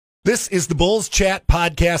This is the Bulls Chat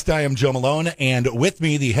Podcast. I am Joe Malone, and with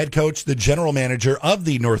me, the head coach, the general manager of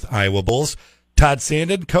the North Iowa Bulls, Todd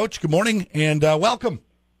Sanden. Coach, good morning, and welcome.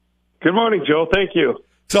 Good morning, Joe. Thank you.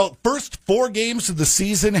 So, first 4 games of the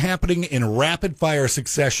season happening in rapid-fire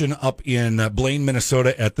succession up in Blaine,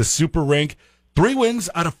 Minnesota at the Super Rink. 3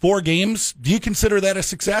 wins out of 4 games. Do you consider that a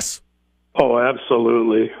success? Oh,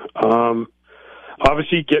 absolutely.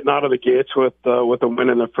 Obviously, getting out of the gates with a win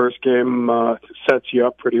in the first game sets you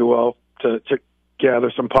up pretty well to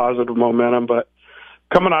gather some positive momentum. But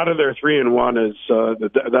coming out of there 3-1 is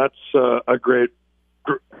that's a great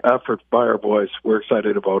effort by our boys. We're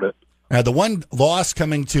excited about it. The one loss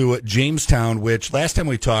coming to Jamestown, which last time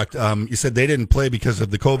we talked, you said they didn't play because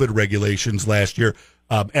of the COVID regulations last year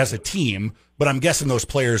as a team. But I'm guessing those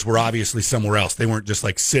players were obviously somewhere else. They weren't just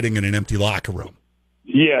like sitting in an empty locker room.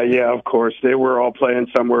 Yeah, of course. They were all playing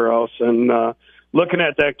somewhere else. And looking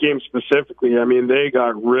at that game specifically, I mean, they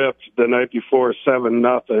got ripped the night before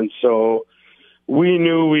 7-0. So we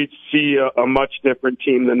knew we'd see a much different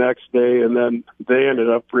team the next day. And then they ended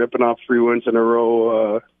up ripping off 3 wins in a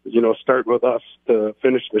row, start with us to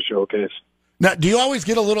finish the showcase. Now, do you always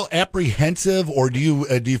get a little apprehensive, or do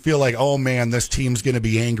you feel like, oh, man, this team's going to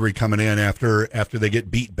be angry coming in after they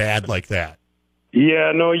get beat bad like that?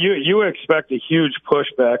 Yeah, no, you expect a huge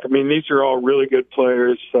pushback. I mean, these are all really good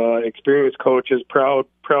players, experienced coaches, proud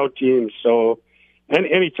teams. So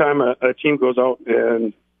anytime a team goes out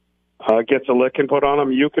and gets a licking put on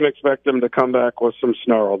them, you can expect them to come back with some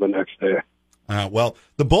snarl the next day. Well,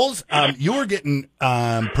 the Bulls, you were getting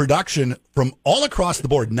production from all across the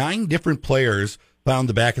board. 9 different players found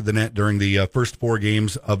the back of the net during the first 4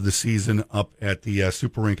 games of the season up at the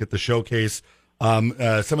Super Rink at the Showcase. Some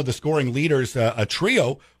of the scoring leaders, a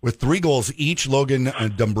trio with 3 goals each, Logan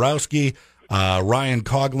Dombrowski, Ryan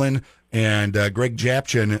Coughlin, and Greg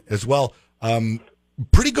Japchin as well.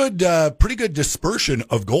 Pretty good dispersion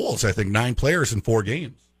of goals, I think, 9 players in 4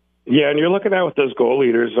 games. Yeah, and you're looking at with those goal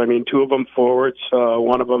leaders, I mean, 2 of them forwards,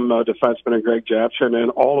 one of them defenseman and Greg Japchin, and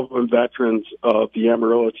all of them veterans of the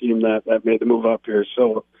Amarillo team that made the move up here.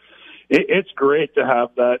 So it's great to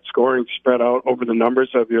have that scoring spread out over the numbers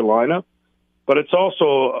of your lineup. But it's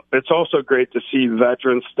also great to see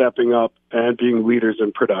veterans stepping up and being leaders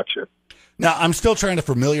in production. Now, I'm still trying to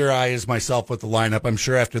familiarize myself with the lineup. I'm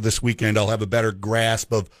sure after this weekend I'll have a better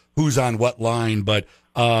grasp of who's on what line. But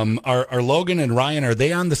are Logan and Ryan, are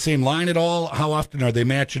they on the same line at all? How often are they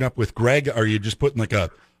matching up with Greg? Are you just putting like a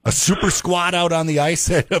super squad out on the ice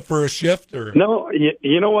for a shift? Or no,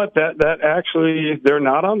 you know what? That actually, they're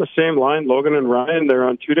not on the same line. Logan and Ryan, they're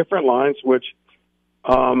on 2 different lines, which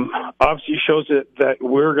obviously shows that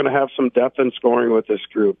we're going to have some depth in scoring with this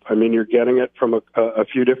group. I mean, you're getting it from a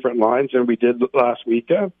few different lines, and we did last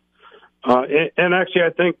weekend. And actually, I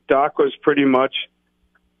think Doc was pretty much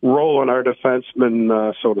rolling our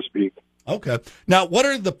defensemen, so to speak. Okay. Now, what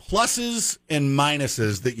are the pluses and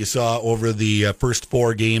minuses that you saw over the first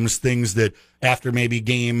 4 games, things that after maybe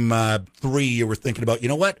game 3 you were thinking about, you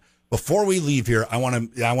know what, before we leave here, I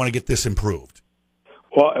want to get this improved?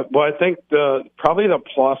 Well, I think probably the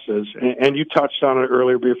pluses, and you touched on it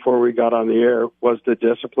earlier before we got on the air, was the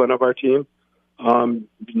discipline of our team.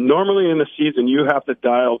 Normally in the season, you have to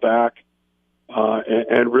dial back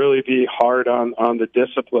and really be hard on the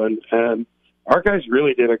discipline. And our guys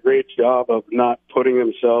really did a great job of not putting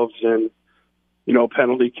themselves in,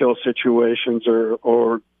 penalty kill situations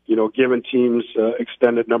or giving teams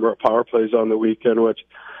extended number of power plays on the weekend, which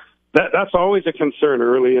that's always a concern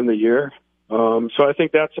early in the year. So I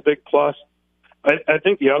think that's a big plus. I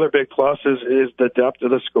think the other big plus is the depth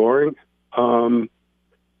of the scoring. And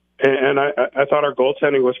I thought our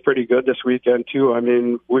goaltending was pretty good this weekend too. I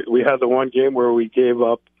mean, we had the one game where we gave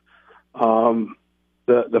up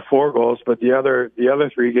the 4 goals, but the other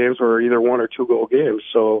 3 games were either 1 or 2 goal games.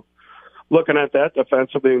 So looking at that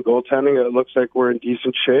defensively and goaltending, it looks like we're in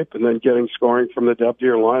decent shape. And then getting scoring from the depth of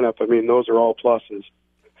your lineup, I mean, those are all pluses.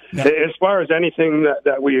 Now, as far as anything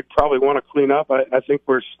that we probably want to clean up, I think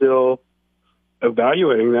we're still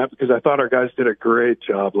evaluating that because I thought our guys did a great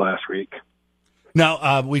job last week.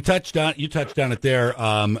 Now, you touched on it there,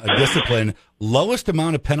 discipline. Lowest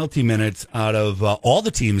amount of penalty minutes out of all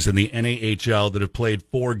the teams in the NAHL that have played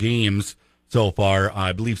 4 games so far.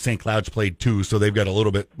 I believe St. Cloud's played 2, so they've got a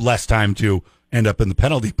little bit less time to end up in the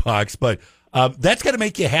penalty box. But that's got to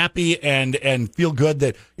make you happy and feel good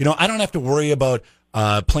that, I don't have to worry about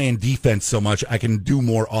playing defense so much. I can do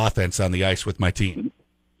more offense on the ice with my team.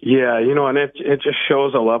 Yeah, and it just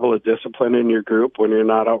shows a level of discipline in your group when you're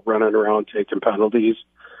not out running around taking penalties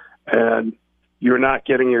and you're not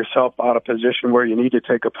getting yourself out of position where you need to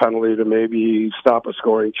take a penalty to maybe stop a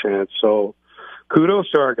scoring chance. So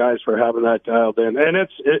kudos to our guys for having that dialed in. And as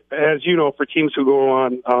you know, for teams who go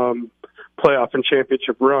on playoff and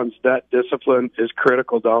championship runs, that discipline is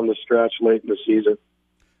critical down the stretch late in the season.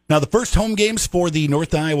 Now, the first home games for the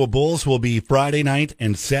North Iowa Bulls will be Friday night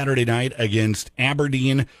and Saturday night against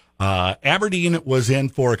Aberdeen. Aberdeen was in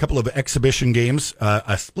for a couple of exhibition games,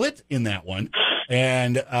 a split in that one.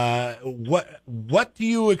 And what do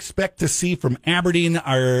you expect to see from Aberdeen?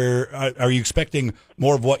 Are you expecting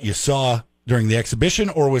more of what you saw during the exhibition,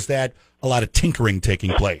 or was that a lot of tinkering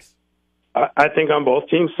taking place? I think on both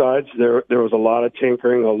team sides there was a lot of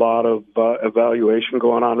tinkering, a lot of evaluation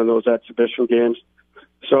going on in those exhibition games.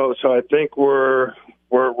 So I think we're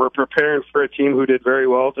preparing for a team who did very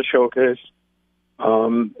well at the showcase,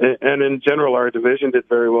 and in general our division did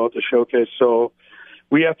very well at the showcase. So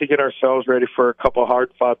we have to get ourselves ready for a couple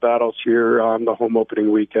hard-fought battles here on the home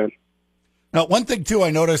opening weekend. Now, one thing, too,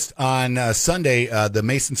 I noticed on Sunday, the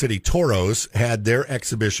Mason City Toros had their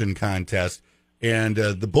exhibition contest, and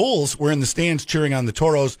the Bulls were in the stands cheering on the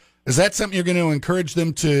Toros. Is that something you're going to encourage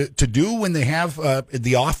them to do when they have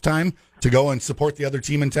the off time to go and support the other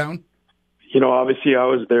team in town? You know, obviously I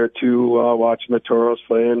was there, too, watching the Toros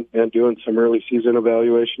play and doing some early season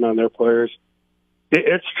evaluation on their players.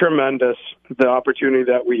 It's tremendous, the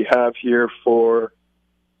opportunity that we have here for,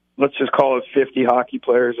 let's just call it 50 hockey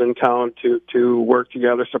players in town to work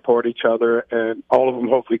together, support each other, and all of them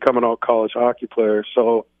hopefully coming out college hockey players.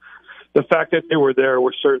 So the fact that they were there,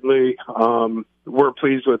 we're pleased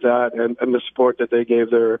with that and the support that they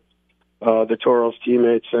gave the Toros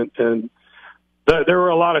teammates. And there were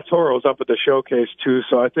a lot of Toros up at the showcase, too.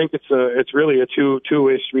 So I think it's really a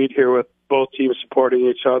two-way street here with both teams supporting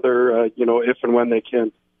each other, if and when they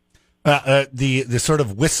can. The sort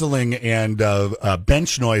of whistling and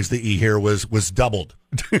bench noise that you hear was doubled.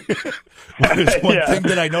 Was one thing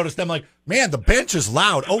that I noticed. I'm like, man, the bench is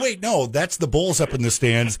loud. Oh, wait, no, that's the Bulls up in the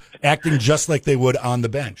stands acting just like they would on the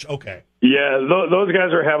bench. Okay. Yeah, those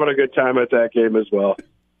guys are having a good time at that game as well.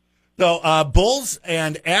 So Bulls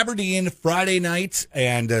and Aberdeen Friday night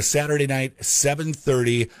and Saturday night,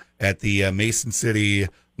 7:30 at the Mason City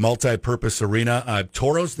Multi-Purpose Arena.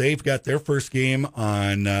 Toros, they've got their first game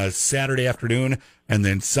on Saturday afternoon, and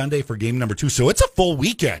then Sunday for game number 2. So it's a full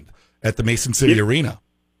weekend at the Mason City Arena.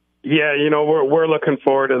 Yeah, we're looking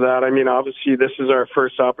forward to that. I mean, obviously, this is our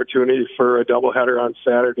first opportunity for a doubleheader on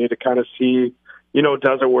Saturday to kind of see,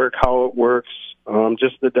 does it work, how it works,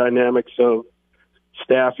 just the dynamics of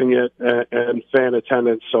staffing it and fan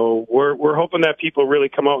attendance. So we're hoping that people really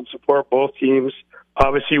come out and support both teams.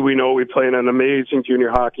 Obviously, we know we play in an amazing junior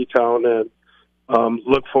hockey town and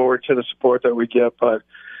look forward to the support that we get. But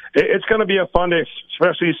it's going to be a fun day,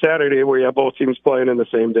 especially Saturday, where you have both teams playing in the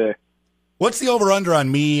same day. What's the over-under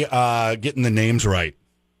on me getting the names right?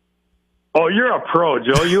 Oh, you're a pro,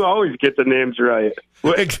 Joe. You always get the names right.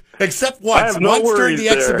 Except once. I have no once during the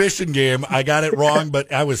there. exhibition game, I got it wrong,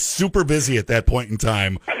 but I was super busy at that point in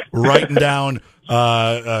time, writing down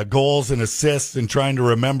goals and assists and trying to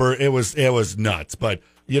remember. It was nuts. But,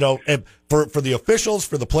 for the officials,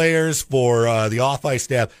 for the players, for the off-ice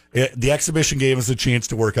staff, the exhibition game is a chance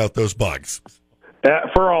to work out those bugs.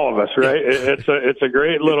 For all of us, right? It's a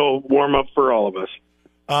great little warm-up for all of us.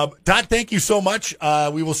 Todd, thank you so much.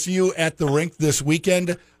 We will see you at the rink this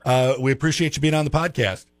weekend. We appreciate you being on the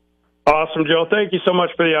podcast. Awesome, Joe. Thank you so much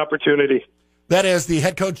for the opportunity. That is the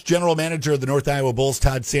head coach, general manager of the North Iowa Bulls,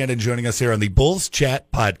 Todd Sanden, joining us here on the Bulls Chat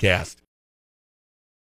podcast.